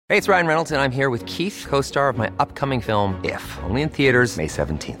Hey, it's Ryan Reynolds, and I'm here with Keith, co-star of my upcoming film, If, only in theaters May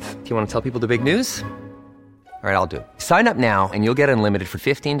 17th. Do you want to tell people the big news? All right, I'll do it. Sign up now and you'll get unlimited for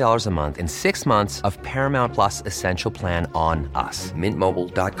 $15 a month and 6 months of Paramount Plus Essential Plan on us.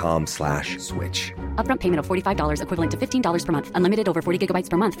 MintMobile.com/switch. Upfront payment of $45 equivalent to $15 per month. Unlimited over 40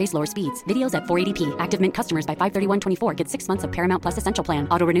 gigabytes per month. Face lower speeds. Videos at 480p. Active Mint customers by 531.24 get 6 months of Paramount Plus Essential Plan.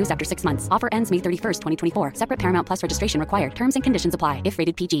 Auto renews after 6 months. Offer ends May 31st, 2024. Separate Paramount Plus registration required. Terms and conditions apply if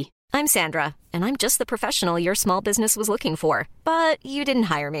rated PG. I'm Sandra, and I'm just the professional your small business was looking for. But you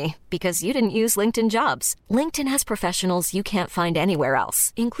didn't hire me because you didn't use LinkedIn Jobs. LinkedIn has professionals you can't find anywhere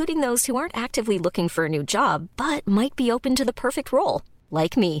else, including those who aren't actively looking for a new job, but might be open to the perfect role,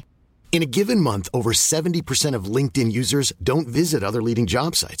 like me. In a given month, over 70% of LinkedIn users don't visit other leading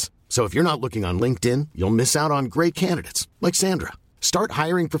job sites. So if you're not looking on LinkedIn, you'll miss out on great candidates like Sandra. Start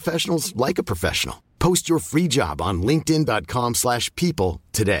hiring professionals like a professional. Post your free job on linkedin.com/people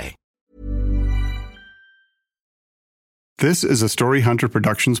today. This is a Story Hunter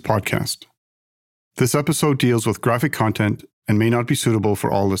Productions podcast. This episode deals with graphic content and may not be suitable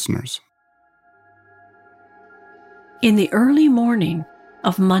for all listeners. In the early morning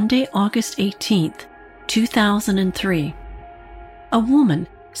of Monday, August 18th, 2003, a woman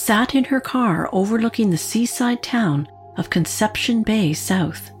sat in her car overlooking the seaside town of Conception Bay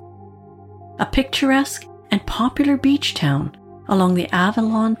South, a picturesque and popular beach town along the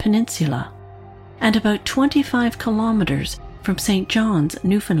Avalon Peninsula and about 25 kilometers from St. John's,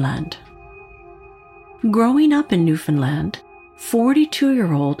 Newfoundland. Growing up in Newfoundland,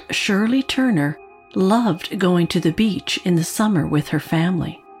 42-year-old Shirley Turner loved going to the beach in the summer with her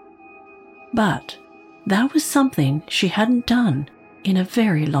family. But that was something she hadn't done in a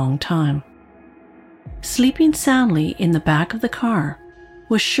very long time. Sleeping soundly in the back of the car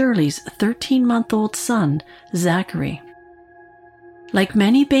was Shirley's 13-month-old son, Zachary. Like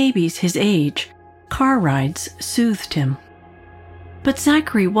many babies his age, car rides soothed him. But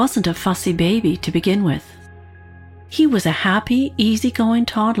Zachary wasn't a fussy baby to begin with. He was a happy, easygoing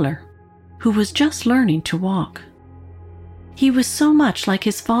toddler who was just learning to walk. He was so much like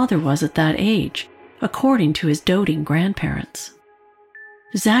his father was at that age, according to his doting grandparents.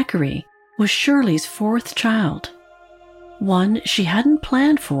 Zachary was Shirley's fourth child, one she hadn't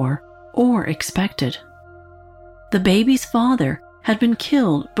planned for or expected. The baby's father had been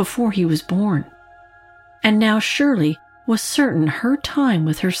killed before he was born, and now Shirley was certain her time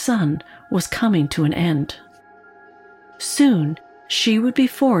with her son was coming to an end. Soon, she would be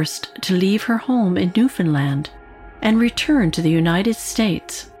forced to leave her home in Newfoundland and return to the United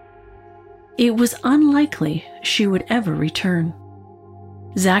States. It was unlikely she would ever return.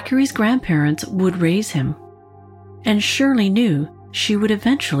 Zachary's grandparents would raise him, and Shirley knew she would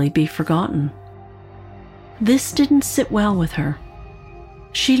eventually be forgotten. This didn't sit well with her.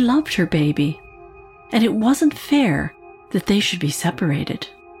 She loved her baby, and it wasn't fair that they should be separated.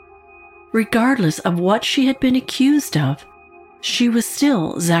 Regardless of what she had been accused of, she was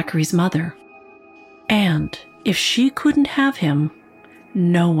still Zachary's mother. And if she couldn't have him,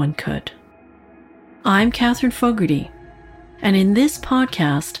 no one could. I'm Catherine Fogarty, and in this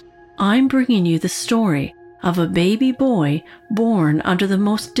podcast, I'm bringing you the story of a baby boy born under the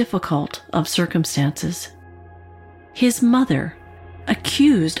most difficult of circumstances. His mother,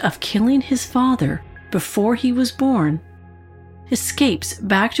 accused of killing his father before he was born, escapes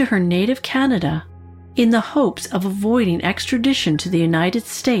back to her native Canada in the hopes of avoiding extradition to the United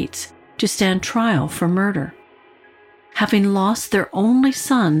States to stand trial for murder. Having lost their only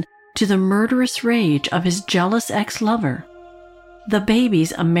son to the murderous rage of his jealous ex-lover, the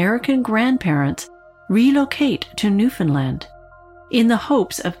baby's American grandparents relocate to Newfoundland in the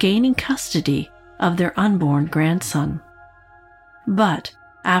hopes of gaining custody of their unborn grandson. But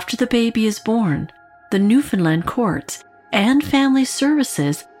after the baby is born, the Newfoundland courts and family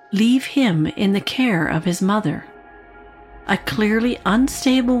services leave him in the care of his mother, a clearly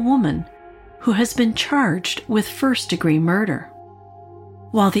unstable woman who has been charged with first-degree murder.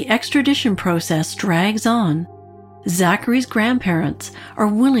 While the extradition process drags on, Zachary's grandparents are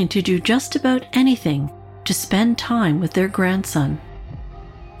willing to do just about anything to spend time with their grandson,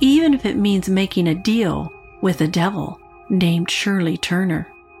 even if it means making a deal with the devil named Shirley Turner.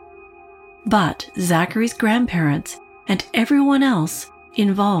 But Zachary's grandparents and everyone else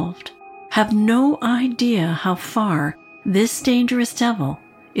involved have no idea how far this dangerous devil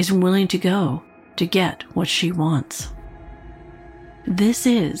is willing to go to get what she wants. This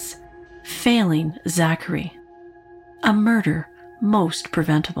is Failing Zachary, a murder most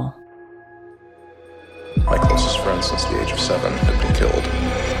preventable. My closest friend since the age of 7 had been killed.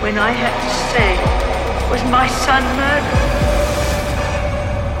 When I had to say, was my son murdered?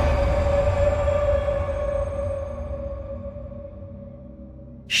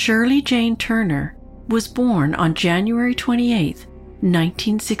 Shirley Jane Turner was born on January 28,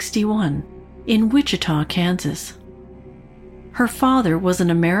 1961, in Wichita, Kansas. Her father was an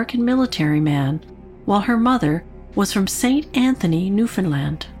American military man, while her mother was from St. Anthony,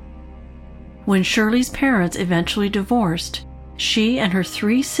 Newfoundland. When Shirley's parents eventually divorced, she and her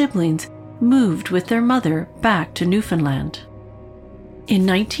 3 siblings moved with their mother back to Newfoundland. In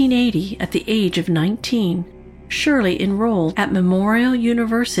 1980, at the age of 19, Shirley enrolled at Memorial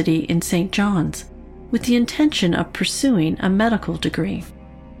University in St. John's with the intention of pursuing a medical degree.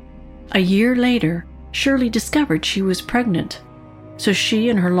 A year later, Shirley discovered she was pregnant, so she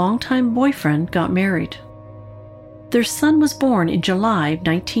and her longtime boyfriend got married. Their son was born in July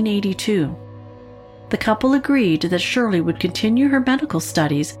 1982. The couple agreed that Shirley would continue her medical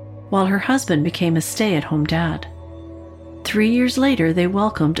studies while her husband became a stay-at-home dad. 3 years later, they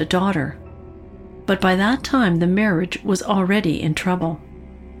welcomed a daughter. But by that time, the marriage was already in trouble.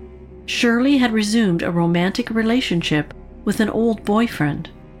 Shirley had resumed a romantic relationship with an old boyfriend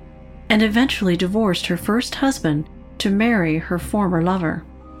and eventually divorced her first husband to marry her former lover.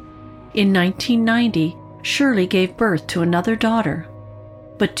 In 1990, Shirley gave birth to another daughter,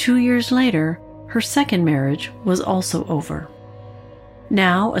 but 2 years later, her second marriage was also over.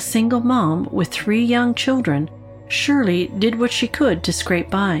 Now a single mom with 3 young children, Shirley did what she could to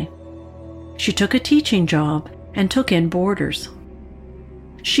scrape by. She took a teaching job and took in boarders.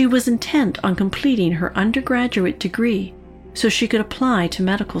 She was intent on completing her undergraduate degree so she could apply to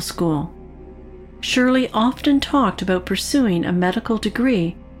medical school. Shirley often talked about pursuing a medical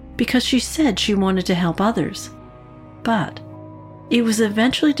degree because she said she wanted to help others. But it was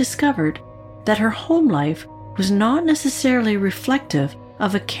eventually discovered that her home life was not necessarily reflective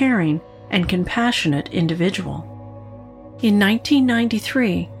of a caring and compassionate individual. In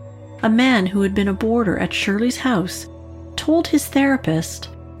 1993, a man who had been a boarder at Shirley's house told his therapist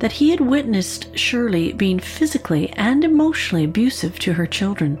that he had witnessed Shirley being physically and emotionally abusive to her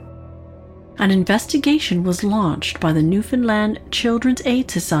children. An investigation was launched by the Newfoundland Children's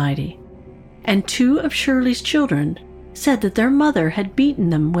Aid Society, and 2 of Shirley's children said that their mother had beaten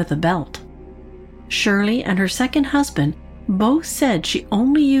them with a belt. Shirley and her second husband both said she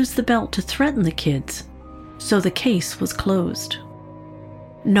only used the belt to threaten the kids, so the case was closed.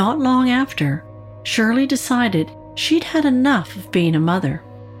 Not long after, Shirley decided she'd had enough of being a mother.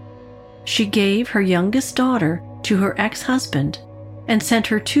 She gave her youngest daughter to her ex-husband and sent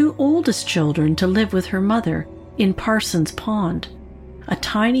her 2 oldest children to live with her mother in Parsons Pond, a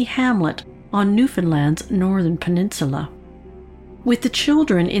tiny hamlet on Newfoundland's northern peninsula. With the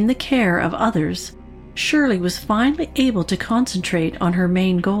children in the care of others, Shirley was finally able to concentrate on her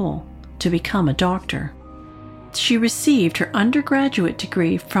main goal, to become a doctor. She received her undergraduate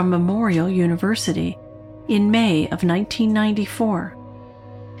degree from Memorial University in May of 1994,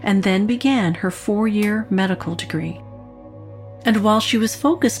 and then began her 4-year medical degree. And while she was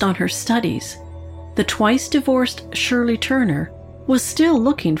focused on her studies, the twice-divorced Shirley Turner was still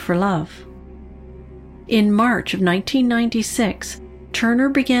looking for love. In March of 1996, Turner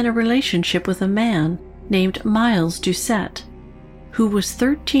began a relationship with a man named Miles Doucette, who was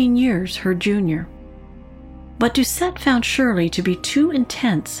 13 years her junior. But Doucette found Shirley to be too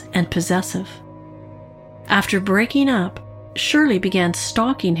intense and possessive. After breaking up, Shirley began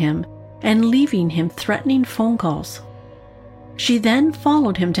stalking him and leaving him threatening phone calls. She then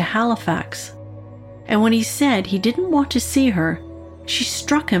followed him to Halifax, and when he said he didn't want to see her, she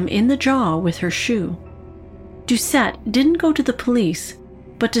struck him in the jaw with her shoe. Doucette didn't go to the police,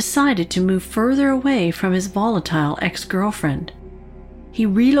 but decided to move further away from his volatile ex-girlfriend. He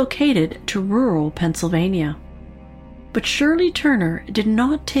relocated to rural Pennsylvania. But Shirley Turner did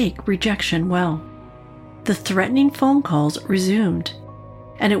not take rejection well. The threatening phone calls resumed,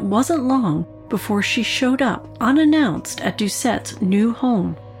 and it wasn't long before she showed up unannounced at Doucette's new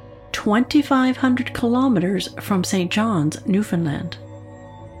home, 2,500 kilometers from St. John's, Newfoundland.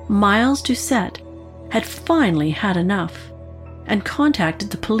 Miles Doucette had finally had enough and contacted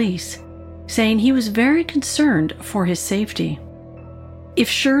the police, saying he was very concerned for his safety. If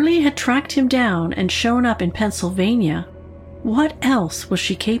Shirley had tracked him down and shown up in Pennsylvania, what else was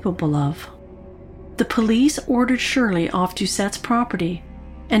she capable of? The police ordered Shirley off Doucette's property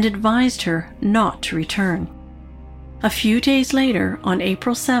and advised her not to return. A few days later, on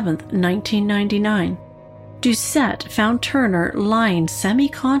April 7, 1999, Doucette found Turner lying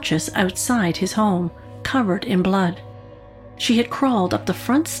semi-conscious outside his home, covered in blood. She had crawled up the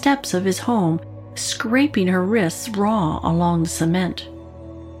front steps of his home, scraping her wrists raw along the cement.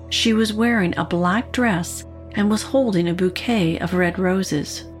 She was wearing a black dress and was holding a bouquet of red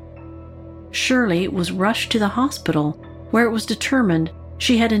roses. Shirley was rushed to the hospital, where it was determined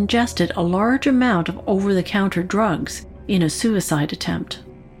she had ingested a large amount of over-the-counter drugs in a suicide attempt.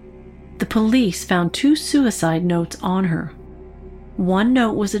 The police found 2 suicide notes on her. One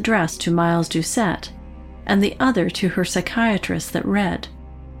note was addressed to Miles Doucette, and the other to her psychiatrist that read,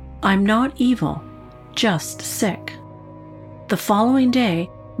 "I'm not evil, just sick." The following day,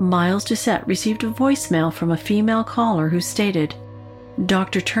 Miles Doucette received a voicemail from a female caller who stated,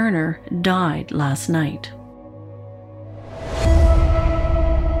 "Dr. Turner died last night."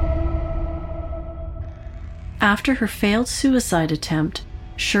 After her failed suicide attempt,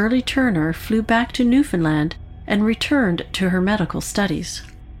 Shirley Turner flew back to Newfoundland and returned to her medical studies.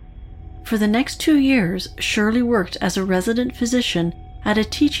 For the next 2 years, Shirley worked as a resident physician at a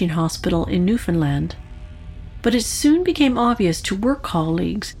teaching hospital in Newfoundland. But it soon became obvious to work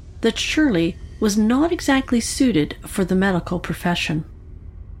colleagues that Shirley was not exactly suited for the medical profession.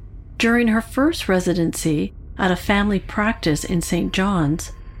 During her first residency at a family practice in St.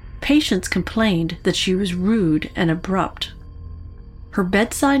 John's, patients complained that she was rude and abrupt. Her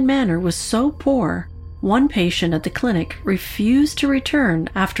bedside manner was so poor, one patient at the clinic refused to return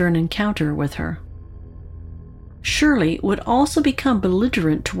after an encounter with her. Shirley would also become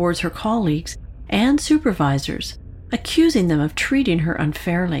belligerent towards her colleagues and supervisors, accusing them of treating her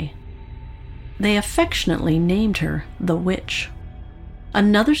unfairly. They affectionately named her the Witch.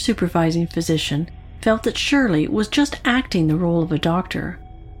 Another supervising physician felt that Shirley was just acting the role of a doctor,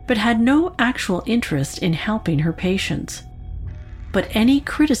 but had no actual interest in helping her patients. But any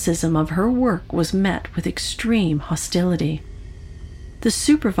criticism of her work was met with extreme hostility. The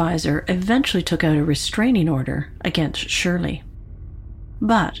supervisor eventually took out a restraining order against Shirley.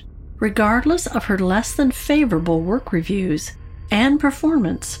 But regardless of her less than favorable work reviews and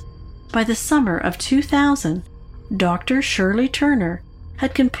performance, by the summer of 2000, Dr. Shirley Turner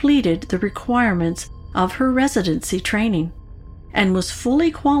had completed the requirements of her residency training and was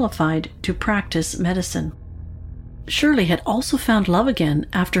fully qualified to practice medicine. Shirley had also found love again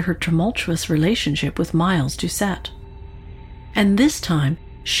after her tumultuous relationship with Miles Doucette. And this time,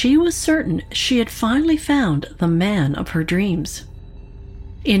 she was certain she had finally found the man of her dreams.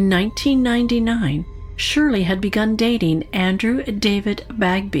 In 1999, Shirley had begun dating Andrew David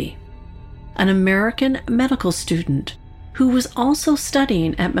Bagby, an American medical student who was also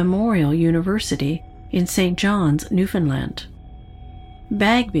studying at Memorial University in St. John's, Newfoundland.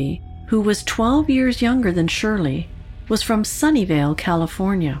 Bagby, who was 12 years younger than Shirley, was from Sunnyvale,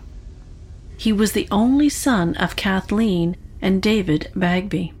 California. He was the only son of Kathleen and David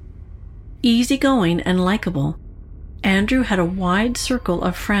Bagby. Easygoing and likable, Andrew had a wide circle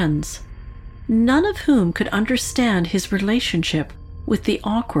of friends, none of whom could understand his relationship with the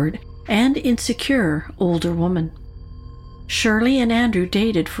awkward and insecure older woman. Shirley and Andrew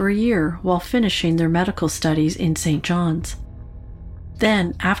dated for a year while finishing their medical studies in St. John's.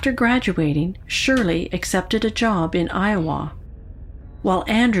 Then, after graduating, Shirley accepted a job in Iowa, while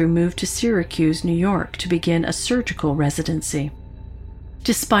Andrew moved to Syracuse, New York to begin a surgical residency.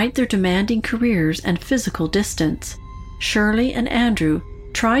 Despite their demanding careers and physical distance, Shirley and Andrew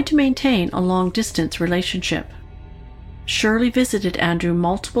tried to maintain a long-distance relationship. Shirley visited Andrew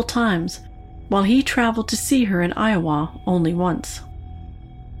multiple times, while he traveled to see her in Iowa only once.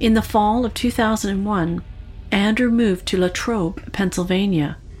 In the fall of 2001, Andrew moved to Latrobe,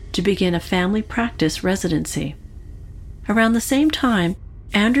 Pennsylvania, to begin a family practice residency. Around the same time,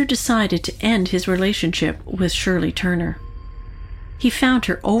 Andrew decided to end his relationship with Shirley Turner. He found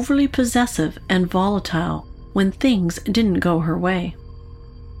her overly possessive and volatile when things didn't go her way.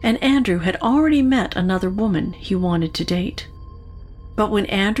 And Andrew had already met another woman he wanted to date. But when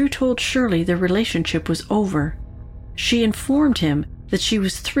Andrew told Shirley their relationship was over, she informed him that she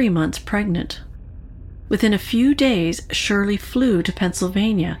was 3 months pregnant. Within a few days, Shirley flew to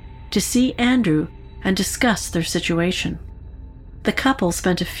Pennsylvania to see Andrew and discuss their situation. The couple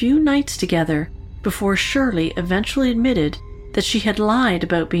spent a few nights together before Shirley eventually admitted that she had lied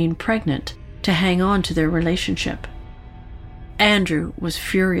about being pregnant to hang on to their relationship. Andrew was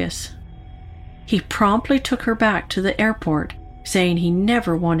furious. He promptly took her back to the airport, saying he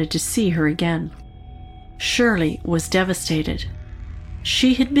never wanted to see her again. Shirley was devastated.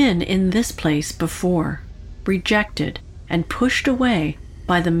 She had been in this place before, rejected and pushed away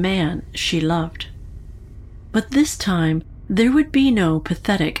by the man she loved. But this time, there would be no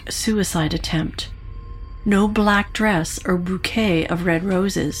pathetic suicide attempt, no black dress or bouquet of red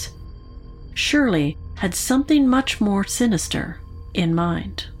roses. Shirley had something much more sinister in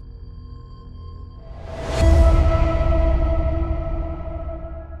mind.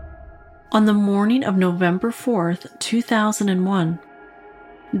 On the morning of November 4th, 2001,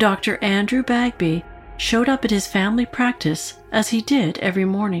 Dr. Andrew Bagby, showed up at his family practice as he did every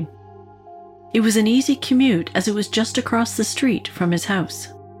morning. It was an easy commute as it was just across the street from his house.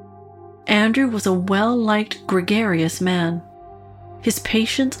 Andrew was a well-liked, gregarious man. His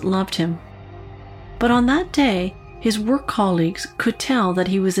patients loved him. But on that day, his work colleagues could tell that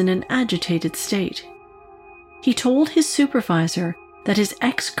he was in an agitated state. He told his supervisor that his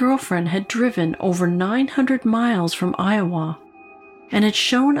ex-girlfriend had driven over 900 miles from Iowa and had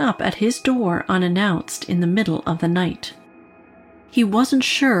shown up at his door unannounced in the middle of the night. He wasn't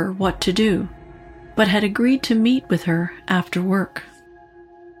sure what to do, but had agreed to meet with her after work.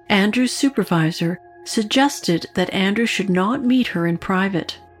 Andrew's supervisor suggested that Andrew should not meet her in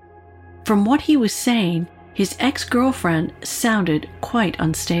private. From what he was saying, his ex-girlfriend sounded quite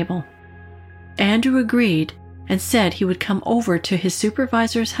unstable. Andrew agreed and said he would come over to his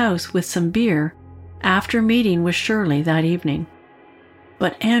supervisor's house with some beer after meeting with Shirley that evening.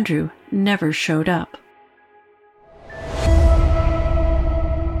 But Andrew never showed up.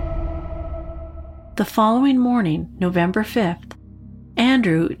 The following morning, November 5th,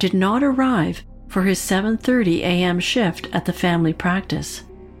 Andrew did not arrive for his 7:30 a.m. shift at the family practice.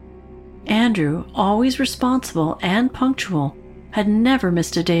 Andrew, always responsible and punctual, had never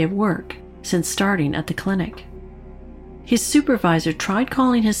missed a day of work since starting at the clinic. His supervisor tried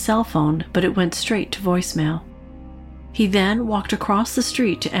calling his cell phone, but it went straight to voicemail. He then walked across the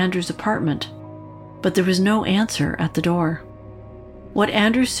street to Andrew's apartment, but there was no answer at the door. What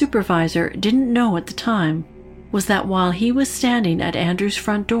Andrew's supervisor didn't know at the time was that while he was standing at Andrew's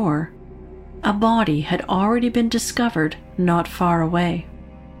front door, a body had already been discovered not far away.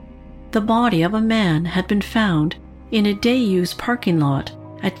 The body of a man had been found in a day-use parking lot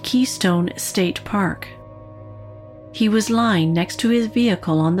at Keystone State Park. He was lying next to his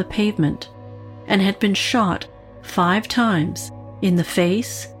vehicle on the pavement and had been shot 5 times in the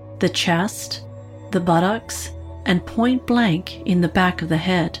face, the chest, the buttocks, and point blank in the back of the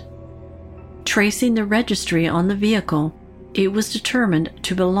head. Tracing the registry on the vehicle, it was determined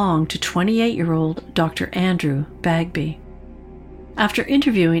to belong to 28-year-old Dr. Andrew Bagby. After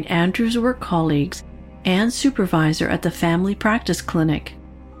interviewing Andrew's work colleagues and supervisor at the family practice clinic,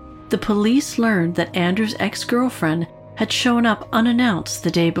 the police learned that Andrew's ex-girlfriend had shown up unannounced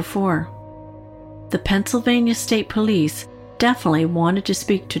the day before. The Pennsylvania State Police definitely wanted to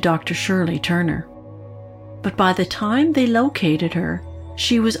speak to Dr. Shirley Turner. But by the time they located her,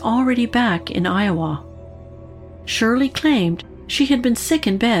 she was already back in Iowa. Shirley claimed she had been sick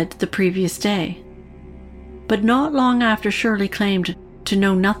in bed the previous day. But not long after Shirley claimed to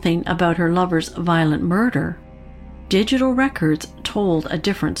know nothing about her lover's violent murder, digital records told a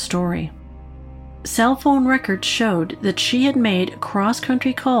different story. Cell phone records showed that she had made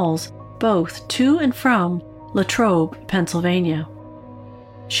cross-country calls both to and from Latrobe, Pennsylvania.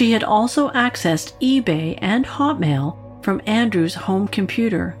 She had also accessed eBay and Hotmail from Andrew's home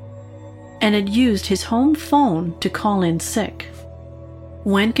computer and had used his home phone to call in sick.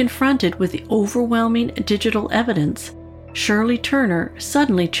 When confronted with the overwhelming digital evidence, Shirley Turner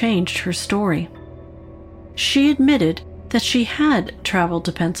suddenly changed her story. She admitted that she had traveled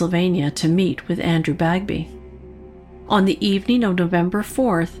to Pennsylvania to meet with Andrew Bagby. On the evening of November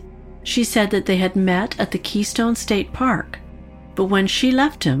 4th, she said that they had met at the Keystone State Park, but when she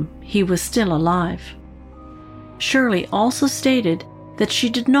left him, he was still alive. Shirley also stated that she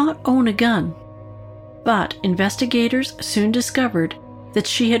did not own a gun, but investigators soon discovered that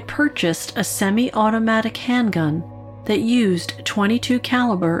she had purchased a semi-automatic handgun that used .22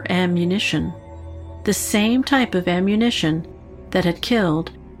 caliber ammunition, the same type of ammunition that had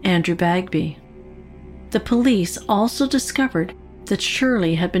killed Andrew Bagby. The police also discovered that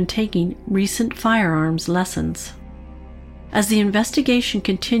Shirley had been taking recent firearms lessons. As the investigation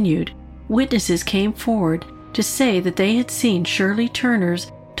continued, witnesses came forward to say that they had seen Shirley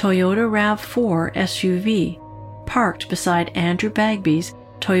Turner's Toyota RAV4 SUV parked beside Andrew Bagby's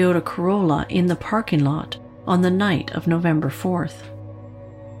Toyota Corolla in the parking lot on the night of November 4th.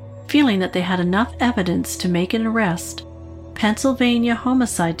 Feeling that they had enough evidence to make an arrest, Pennsylvania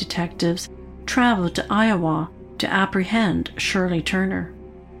homicide detectives traveled to Iowa to apprehend Shirley Turner.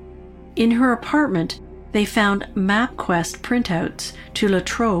 In her apartment, they found MapQuest printouts to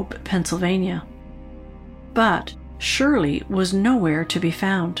Latrobe, Pennsylvania. But Shirley was nowhere to be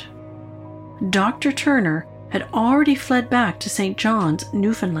found. Dr. Turner had already fled back to St. John's,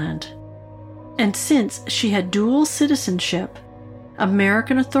 Newfoundland. And since she had dual citizenship,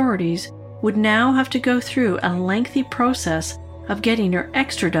 American authorities would now have to go through a lengthy process of getting her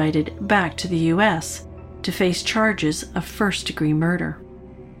extradited back to the U.S. to face charges of first-degree murder.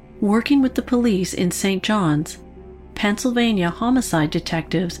 Working with the police in St. John's, Pennsylvania homicide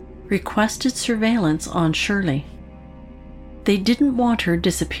detectives requested surveillance on Shirley. They didn't want her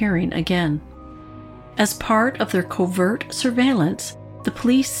disappearing again. As part of their covert surveillance, the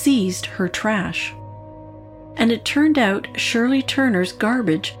police seized her trash. And it turned out Shirley Turner's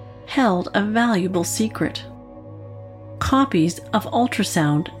garbage held a valuable secret: copies of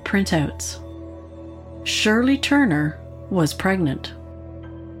ultrasound printouts. Shirley Turner was pregnant.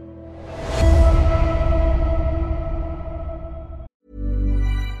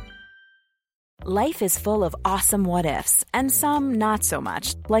 Life is full of awesome what-ifs, and some not so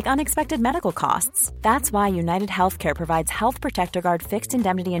much, like unexpected medical costs. That's why United Healthcare provides Health Protector Guard fixed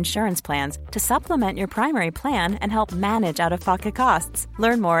indemnity insurance plans to supplement your primary plan and help manage out-of-pocket costs.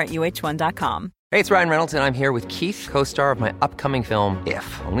 Learn more at UH1.com. Hey, it's Ryan Reynolds, and I'm here with Keith, co-star of my upcoming film,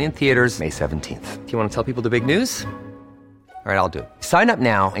 If, only in theaters May 17th. Do you want to tell people the big news? All right, I'll do it. Sign up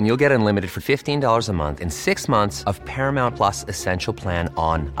now and you'll get unlimited for $15 a month and 6 months of Paramount Plus Essential Plan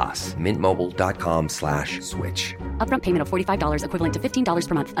on us. MintMobile.com/switch. Upfront payment of $45 equivalent to $15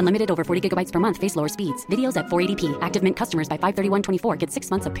 per month. Unlimited over 40 gigabytes per month. Face lower speeds. Videos at 480p. Active Mint customers by 531.24 get 6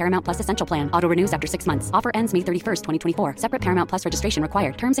 months of Paramount Plus Essential Plan. Auto renews after 6 months. Offer ends May 31st, 2024. Separate Paramount Plus registration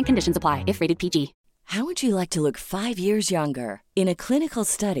required. Terms and conditions apply if rated PG. How would you like to look 5 years younger? In a clinical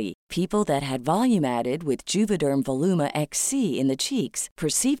study, people that had volume added with Juvederm Voluma XC in the cheeks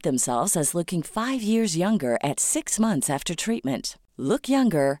perceived themselves as looking 5 years younger at 6 months after treatment. Look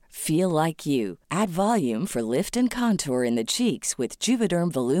younger, feel like you. Add volume for lift and contour in the cheeks with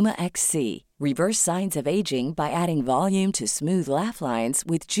Juvederm Voluma XC. Reverse signs of aging by adding volume to smooth laugh lines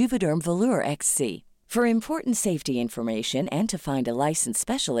with Juvederm Volure XC. For important safety information and to find a licensed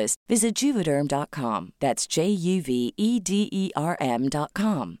specialist, visit Juvederm.com. That's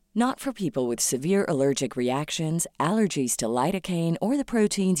JUVEDERM.com. Not for people with severe allergic reactions, allergies to lidocaine, or the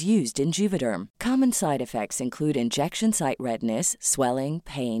proteins used in Juvederm. Common side effects include injection site redness, swelling,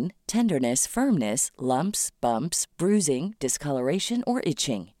 pain, tenderness, firmness, lumps, bumps, bruising, discoloration, or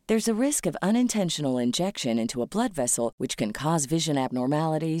itching. There's a risk of unintentional injection into a blood vessel, which can cause vision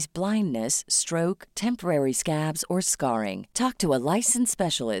abnormalities, blindness, stroke, temporary scabs, or scarring. Talk to a licensed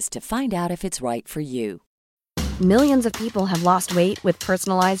specialist to find out if it's right for you. Millions of people have lost weight with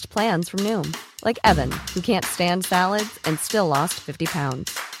personalized plans from Noom. Like Evan, who can't stand salads and still lost 50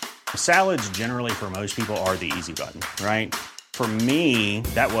 pounds. Salads generally for most people are the easy button, right? For me,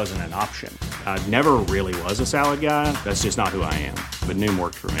 that wasn't an option. I never really was a salad guy. That's just not who I am. But Noom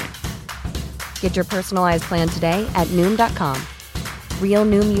worked for me. Get your personalized plan today at Noom.com. Real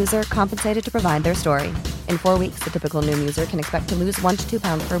Noom user compensated to provide their story. In 4 weeks, the typical Noom user can expect to lose 1 to 2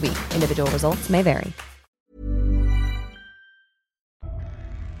 pounds per week. Individual results may vary.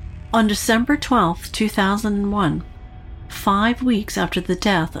 On December 12, 2001, 5 weeks after the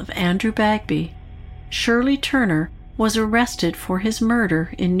death of Andrew Bagby, Shirley Turner was arrested for his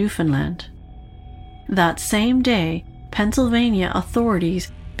murder in Newfoundland. That same day, Pennsylvania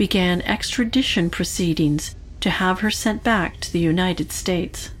authorities began extradition proceedings to have her sent back to the United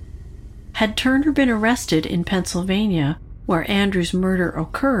States. Had Turner been arrested in Pennsylvania, where Andrew's murder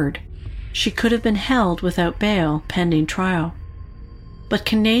occurred, she could have been held without bail pending trial. But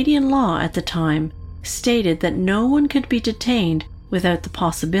Canadian law at the time stated that no one could be detained without the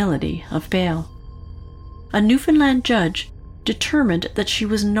possibility of bail. A Newfoundland judge determined that she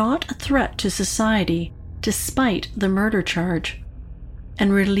was not a threat to society despite the murder charge,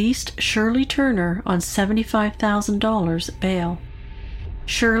 and released Shirley Turner on $75,000 bail.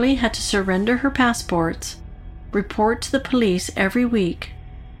 Shirley had to surrender her passports, report to the police every week,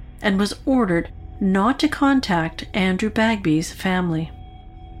 and was ordered not to contact Andrew Bagby's family.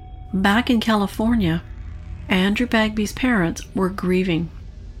 Back in California, Andrew Bagby's parents were grieving.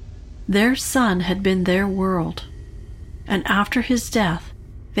 Their son had been their world, and after his death,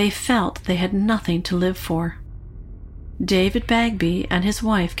 they felt they had nothing to live for. David Bagby and his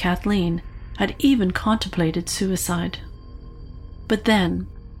wife Kathleen had even contemplated suicide. But then,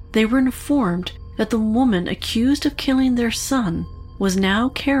 they were informed that the woman accused of killing their son was now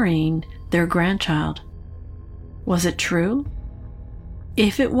carrying their grandchild. Was it true?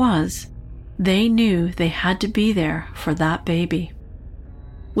 If it was, they knew they had to be there for that baby.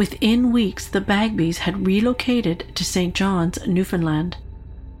 Within weeks, the Bagbys had relocated to St. John's, Newfoundland,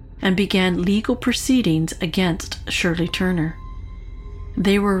 and began legal proceedings against Shirley Turner.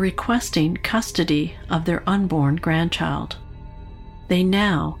 They were requesting custody of their unborn grandchild. They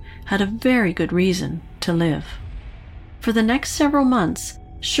now had a very good reason to live. For the next several months,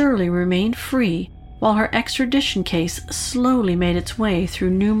 Shirley remained free while her extradition case slowly made its way through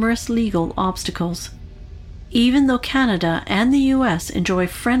numerous legal obstacles. Even though Canada and the US enjoy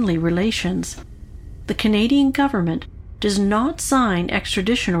friendly relations, the Canadian government does not sign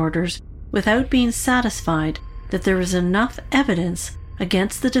extradition orders without being satisfied that there is enough evidence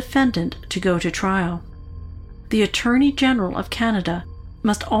against the defendant to go to trial. The Attorney General of Canada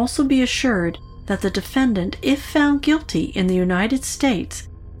must also be assured that the defendant, if found guilty in the United States,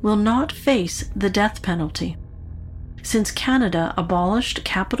 will not face the death penalty. Since Canada abolished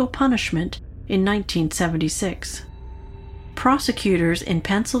capital punishment in 1976, prosecutors in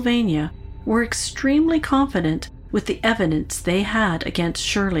Pennsylvania were extremely confident with the evidence they had against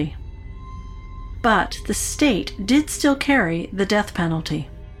Shirley. But the state did still carry the death penalty.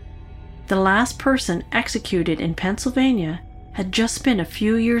 The last person executed in Pennsylvania had just been a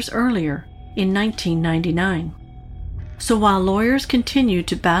few years earlier, in 1999. So while lawyers continued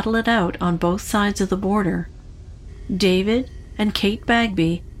to battle it out on both sides of the border, David and Kate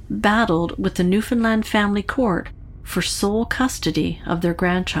Bagby battled with the Newfoundland Family Court for sole custody of their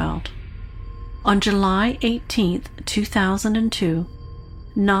grandchild. On July 18, 2002,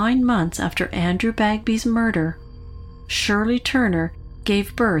 9 months after Andrew Bagby's murder, Shirley Turner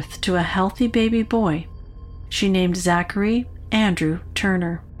gave birth to a healthy baby boy she named Zachary Andrew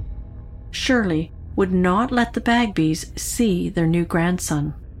Turner. Shirley would not let the Bagbys see their new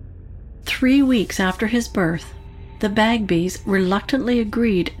grandson. 3 weeks after his birth, the Bagbys reluctantly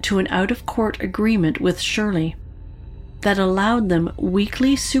agreed to an out-of-court agreement with Shirley that allowed them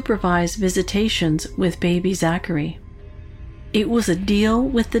weekly supervised visitations with baby Zachary. It was a deal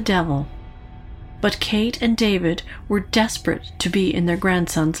with the devil, but Kate and David were desperate to be in their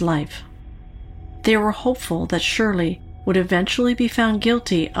grandson's life. They were hopeful that Shirley would eventually be found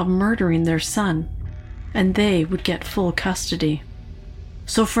guilty of murdering their son, and they would get full custody.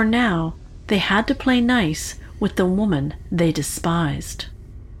 So for now, they had to play nice with the woman they despised.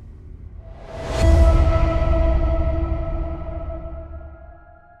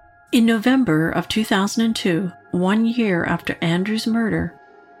 In November of 2002, 1 year after Andrew's murder,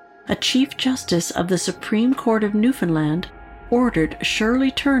 a Chief Justice of the Supreme Court of Newfoundland ordered Shirley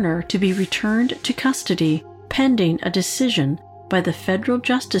Turner to be returned to custody pending a decision by the federal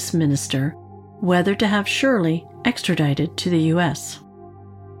justice minister whether to have Shirley extradited to the U.S.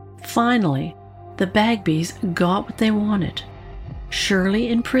 Finally, the Bagbys got what they wanted: Shirley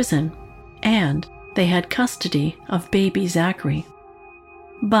in prison, and they had custody of baby Zachary.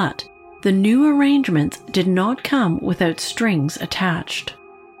 But the new arrangements did not come without strings attached.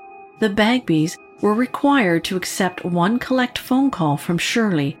 The Bagbys were required to accept one collect phone call from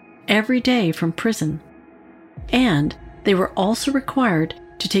Shirley every day from prison, and they were also required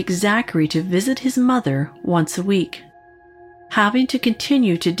to take Zachary to visit his mother once a week. Having to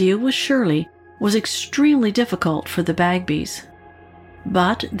continue to deal with Shirley was extremely difficult for the Bagbys,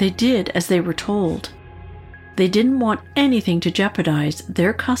 but they did as they were told. They didn't want anything to jeopardize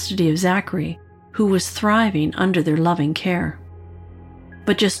their custody of Zachary, who was thriving under their loving care.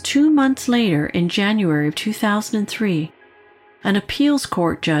 But just 2 months later, in January of 2003, an appeals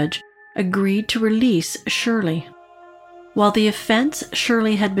court judge agreed to release Shirley. While the offense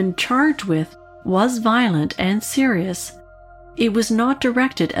Shirley had been charged with was violent and serious, it was not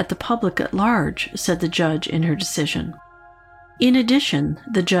directed at the public at large, said the judge in her decision. In addition,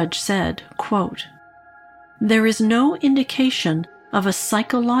 the judge said, quote, "There is no indication of a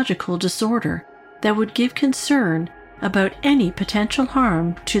psychological disorder that would give concern about any potential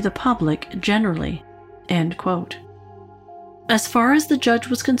harm to the public generally." End quote. As far as the judge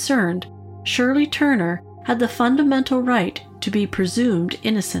was concerned, Shirley Turner had the fundamental right to be presumed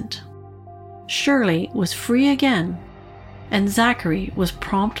innocent. Shirley was free again, and Zachary was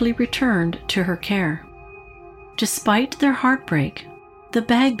promptly returned to her care. Despite their heartbreak, the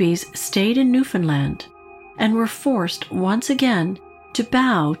Bagbys stayed in Newfoundland and were forced once again to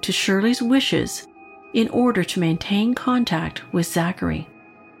bow to Shirley's wishes in order to maintain contact with Zachary.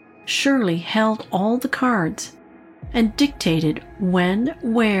 Shirley held all the cards and dictated when,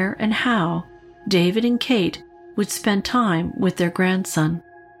 where, and how David and Kate would spend time with their grandson.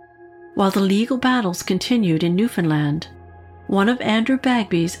 While the legal battles continued in Newfoundland, one of Andrew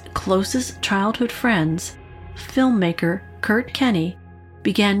Bagby's closest childhood friends, filmmaker Kurt Kenny,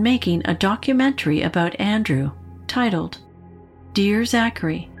 began making a documentary about Andrew titled Dear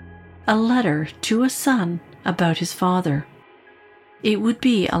Zachary, a letter to a son about his father. It would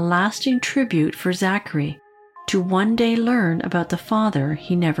be a lasting tribute for Zachary to one day learn about the father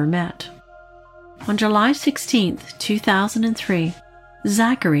he never met. On July 16, 2003,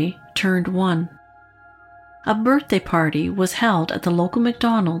 Zachary turned 1. A birthday party was held at the local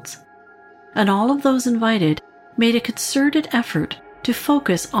McDonald's, and all of those invited made a concerted effort to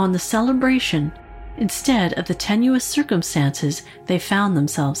focus on the celebration instead of the tenuous circumstances they found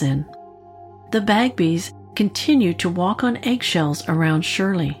themselves in. The Bagbys continued to walk on eggshells around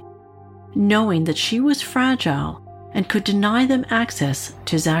Shirley, knowing that she was fragile and could deny them access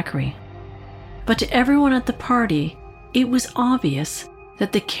to Zachary. But to everyone at the party, it was obvious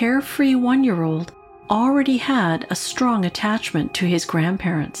that the carefree 1-year-old already had a strong attachment to his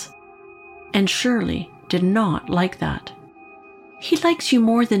grandparents, and Shirley did not like that. "He likes you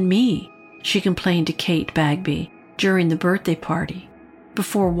more than me," she complained to Kate Bagby during the birthday party,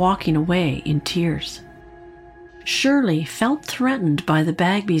 before walking away in tears. Shirley felt threatened by the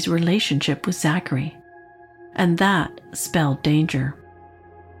Bagbys' relationship with Zachary, and that spelled danger.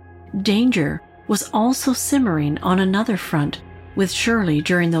 Danger was also simmering on another front with Shirley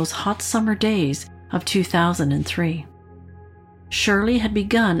during those hot summer days of 2003. Shirley had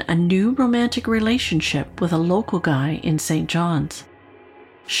begun a new romantic relationship with a local guy in St. John's.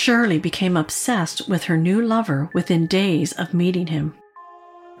 Shirley became obsessed with her new lover within days of meeting him.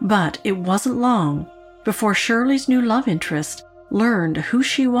 But it wasn't long before Shirley's new love interest learned who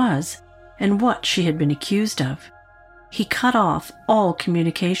she was and what she had been accused of. He cut off all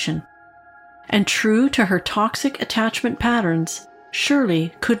communication. And true to her toxic attachment patterns,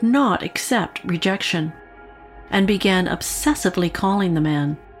 Shirley could not accept rejection and began obsessively calling the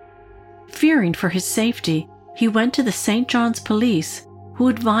man. Fearing for his safety, he went to the St. John's police, who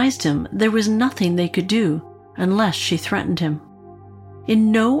advised him there was nothing they could do unless she threatened him.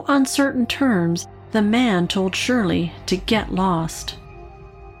 In no uncertain terms, the man told Shirley to get lost.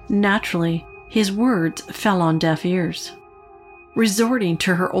 Naturally, his words fell on deaf ears. Resorting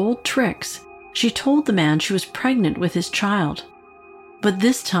to her old tricks, she told the man she was pregnant with his child. But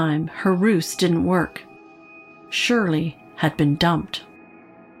this time, her ruse didn't work. Shirley had been dumped.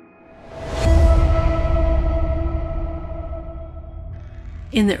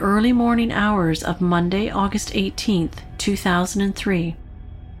 In the early morning hours of Monday, August 18th, 2003,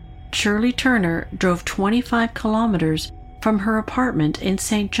 Shirley Turner drove 25 kilometers from her apartment in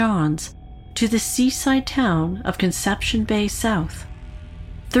St. John's to the seaside town of Conception Bay South.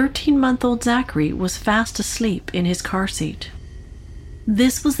 13-month-old Zachary was fast asleep in his car seat.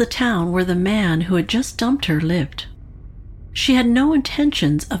 This was the town where the man who had just dumped her lived. She had no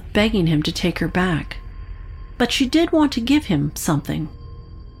intentions of begging him to take her back, but she did want to give him something.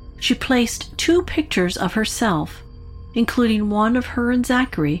 She placed 2 pictures of herself, including one of her and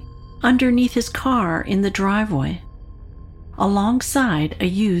Zachary, underneath his car in the driveway, alongside a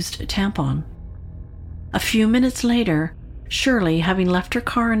used tampon. A few minutes later, Shirley, having left her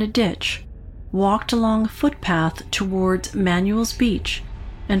car in a ditch, walked along a footpath towards Manuel's Beach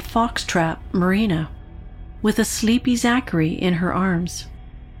and Foxtrap Marina, with a sleepy Zachary in her arms.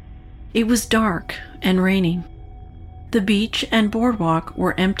 It was dark and raining. The beach and boardwalk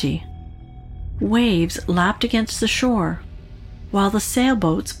were empty. Waves lapped against the shore, while the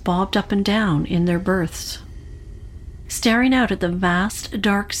sailboats bobbed up and down in their berths. Staring out at the vast,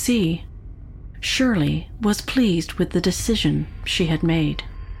 dark sea, Shirley was pleased with the decision she had made.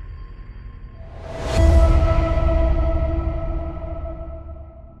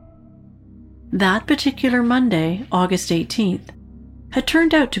 That particular Monday, August 18th, had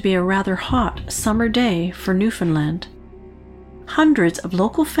turned out to be a rather hot summer day for Newfoundland. Hundreds of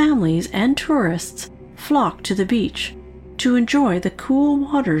local families and tourists flocked to the beach to enjoy the cool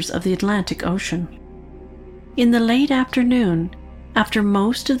waters of the Atlantic Ocean. In the late afternoon, after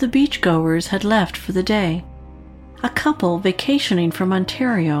most of the beachgoers had left for the day, a couple vacationing from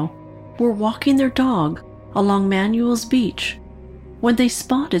Ontario were walking their dog along Manuel's Beach when they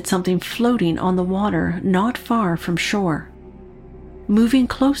spotted something floating on the water not far from shore. Moving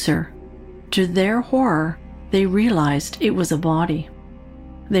closer, to their horror, they realized it was a body.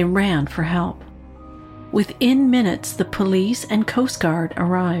 They ran for help. Within minutes, the police and Coast Guard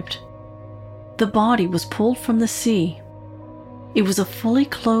arrived. The body was pulled from the sea. It was a fully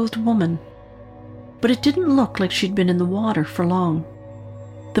clothed woman, but it didn't look like she'd been in the water for long.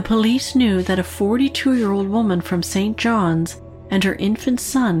 The police knew that a 42-year-old woman from St. John's and her infant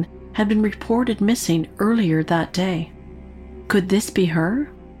son had been reported missing earlier that day. Could this be her?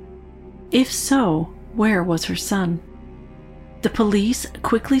 If so, where was her son? The police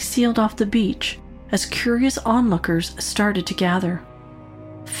quickly sealed off the beach as curious onlookers started to gather.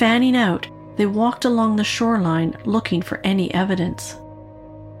 Fanning out, they walked along the shoreline looking for any evidence.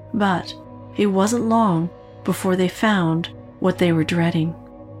 But it wasn't long before they found what they were dreading: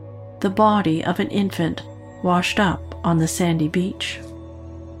 the body of an infant washed up on the sandy beach.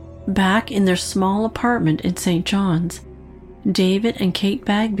 Back in their small apartment in St. John's, David and Kate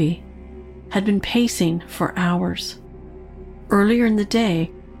Bagby had been pacing for hours. Earlier in the day,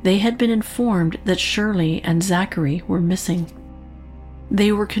 they had been informed that Shirley and Zachary were missing.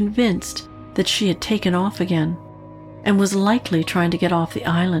 They were convinced that she had taken off again and was likely trying to get off the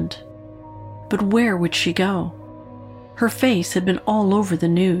island. But where would she go? Her face had been all over the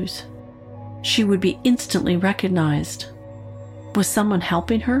news. She would be instantly recognized. Was someone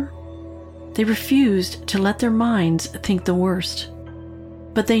helping her? They refused to let their minds think the worst.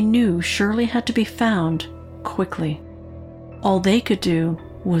 But they knew Shirley had to be found quickly. All they could do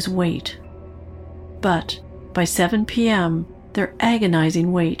was wait. But by 7 p.m., their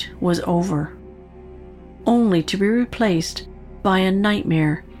agonizing wait was over, only to be replaced by a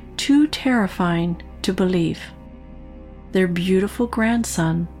nightmare too terrifying to believe. Their beautiful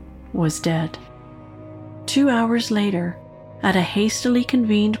grandson was dead. 2 hours later, at a hastily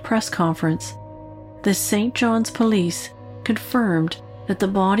convened press conference, the St. John's police confirmed that the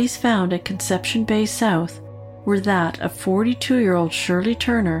bodies found at Conception Bay South were that of 42-year-old Shirley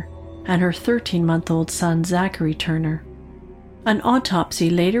Turner and her 13-month-old son Zachary Turner. An autopsy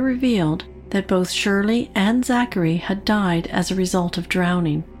later revealed that both Shirley and Zachary had died as a result of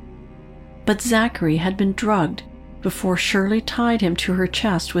drowning. But Zachary had been drugged before Shirley tied him to her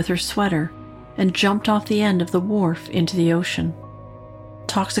chest with her sweater and jumped off the end of the wharf into the ocean.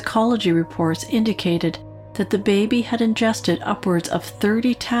 Toxicology reports indicated that the baby had ingested upwards of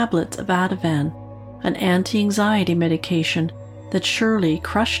 30 tablets of Ativan, an anti-anxiety medication that Shirley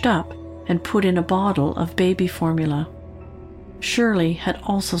crushed up and put in a bottle of baby formula. Shirley had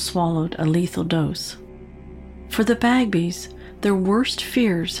also swallowed a lethal dose. For the Bagbys, their worst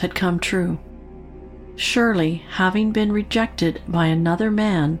fears had come true. Shirley, having been rejected by another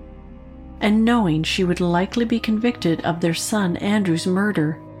man, and knowing she would likely be convicted of their son Andrew's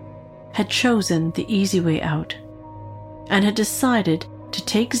murder, had chosen the easy way out, and had decided to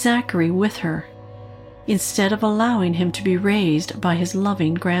take Zachary with her, instead of allowing him to be raised by his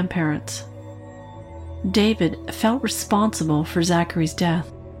loving grandparents. David felt responsible for Zachary's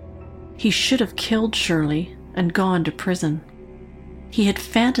death. He should have killed Shirley and gone to prison. He had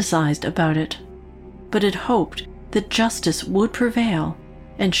fantasized about it, but had hoped that justice would prevail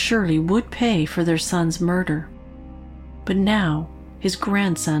and Shirley would pay for their son's murder. But now his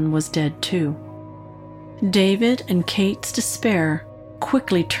grandson was dead too. David and Kate's despair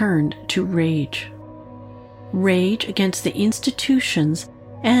quickly turned to rage. Rage against the institutions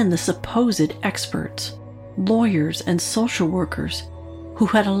and the supposed experts, lawyers and social workers who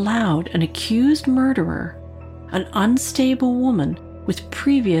had allowed an accused murderer, an unstable woman with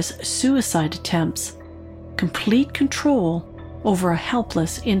previous suicide attempts, complete control over a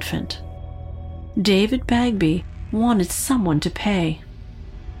helpless infant. David Bagby wanted someone to pay,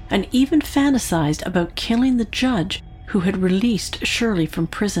 and even fantasized about killing the judge who had released Shirley from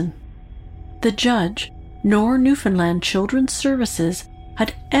prison. The judge, nor Newfoundland Children's Services,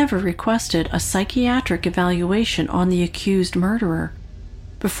 had ever requested a psychiatric evaluation on the accused murderer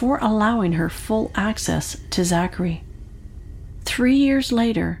before allowing her full access to Zachary. 3 years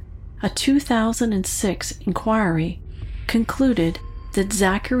later, a 2006 inquiry concluded that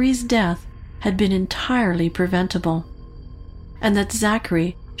Zachary's death had been entirely preventable, and that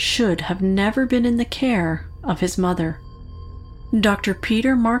Zachary should have never been in the care of his mother. Dr.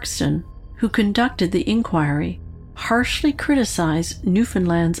 Peter Markston, who conducted the inquiry, harshly criticized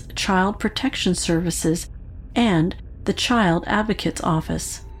Newfoundland's Child Protection Services and the Child Advocate's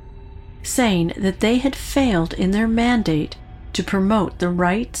Office, saying that they had failed in their mandate to promote the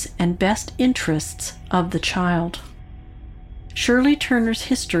rights and best interests of the child. Shirley Turner's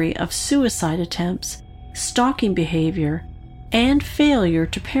history of suicide attempts, stalking behavior, and failure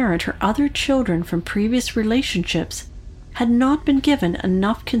to parent her other children from previous relationships had not been given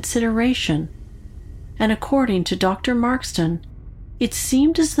enough consideration, and according to Dr. Markston, it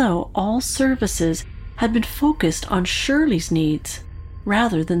seemed as though all services had been focused on Shirley's needs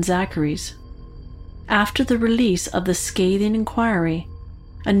rather than Zachary's. After the release of the scathing inquiry,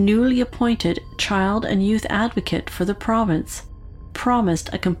 a newly appointed child and youth advocate for the province promised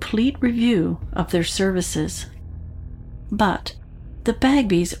a complete review of their services. But the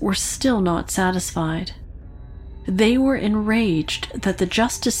Bagbys were still not satisfied. They were enraged that the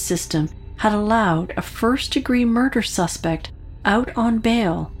justice system had allowed a first-degree murder suspect out on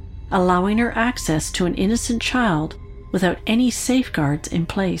bail, allowing her access to an innocent child without any safeguards in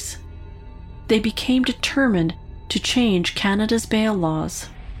place. They became determined to change Canada's bail laws.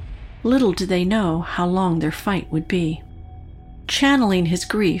 Little did they know how long their fight would be. Channeling his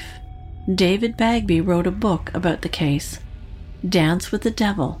grief, David Bagby wrote a book about the case, Dance with the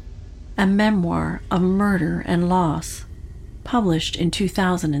Devil, a memoir of murder and loss, published in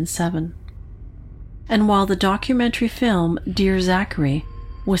 2007. And while the documentary film Dear Zachary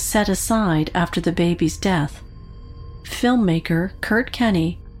was set aside after the baby's death, filmmaker Kurt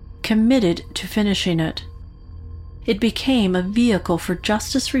Kenny committed to finishing it. It became a vehicle for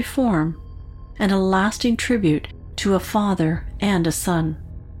justice reform and a lasting tribute to a father and a son.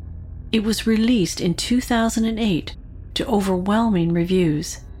 It was released in 2008 to overwhelming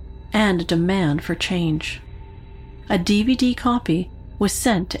reviews and a demand for change. A DVD copy was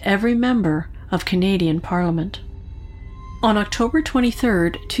sent to every member of Canadian Parliament. On October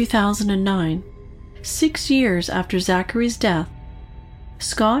 23, 2009, 6 years after Zachary's death,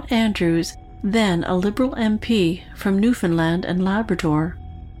 Scott Andrews, then a Liberal MP from Newfoundland and Labrador,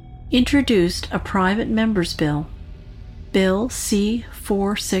 introduced a private member's bill, Bill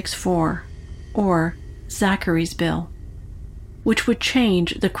C-464, or Zachary's Bill, which would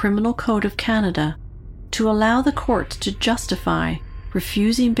change the Criminal Code of Canada to allow the courts to justify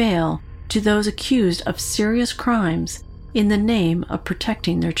refusing bail to those accused of serious crimes in the name of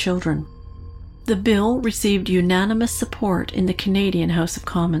protecting their children. The bill received unanimous support in the Canadian House of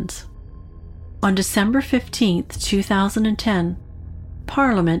Commons. On December 15, 2010,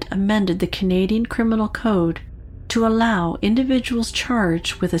 Parliament amended the Canadian Criminal Code to allow individuals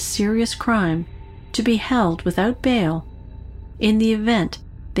charged with a serious crime to be held without bail in the event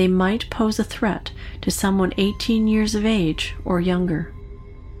they might pose a threat to someone 18 years of age or younger.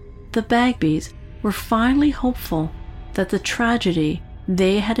 The Bagbys were finally hopeful that the tragedy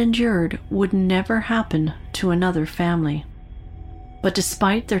they had endured would never happen to another family. But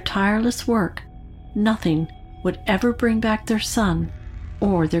despite their tireless work, nothing would ever bring back their son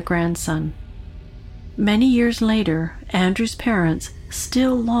or their grandson. Many years later, Andrew's parents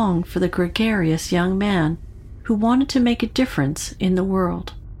still longed for the gregarious young man who wanted to make a difference in the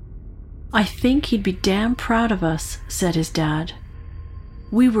world. "I think he'd be damn proud of us," said his dad.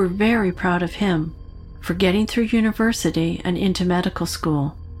 "We were very proud of him for getting through university and into medical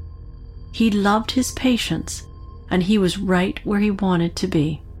school. He loved his patients, and he was right where he wanted to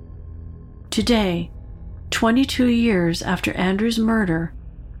be." Today, 22 years after Andrew's murder,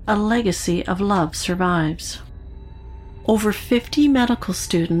 a legacy of love survives. Over 50 medical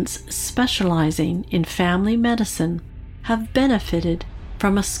students specializing in family medicine have benefited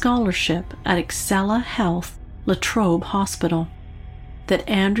from a scholarship at Excella Health La Trobe Hospital that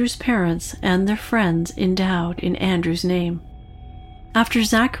Andrew's parents and their friends endowed in Andrew's name. After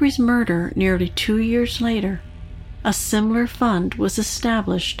Zachary's murder nearly 2 years later, a similar fund was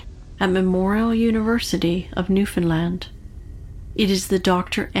established at Memorial University of Newfoundland. It is the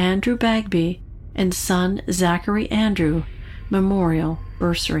Dr. Andrew Bagby and son Zachary Andrew Memorial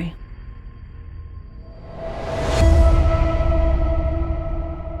Bursary.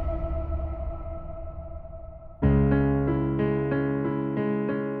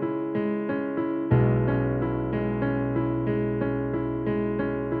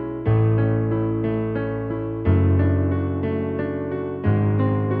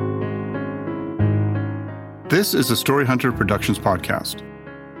 This is a Story Hunter Productions podcast,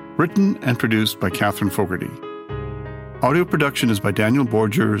 written and produced by Catherine Fogarty. Audio production is by Daniel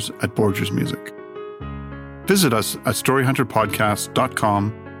Borgers at Borgers Music. Visit us at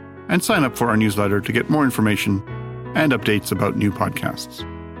storyhunterpodcast.com and sign up for our newsletter to get more information and updates about new podcasts.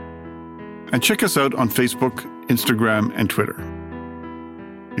 And check us out on Facebook, Instagram, and Twitter.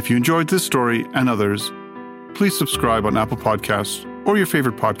 If you enjoyed this story and others, please subscribe on Apple Podcasts or your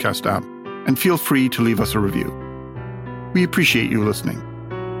favorite podcast app, and feel free to leave us a review. We appreciate you listening.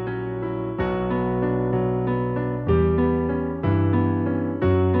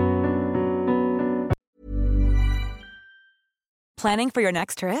 Planning for your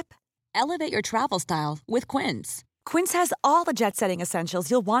next trip? Elevate your travel style with Quince. Quince has all the jet-setting essentials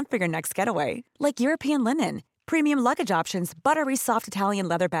you'll want for your next getaway, like European linen, premium luggage options, buttery soft Italian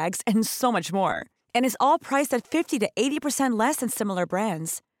leather bags, and so much more. And is all priced at 50 to 80% less than similar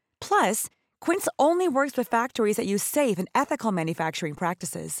brands. Plus, Quince only works with factories that use safe and ethical manufacturing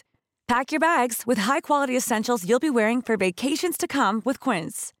practices. Pack your bags with high-quality essentials you'll be wearing for vacations to come with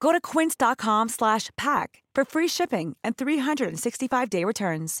Quince. Go to quince.com/pack for free shipping and 365-day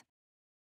returns.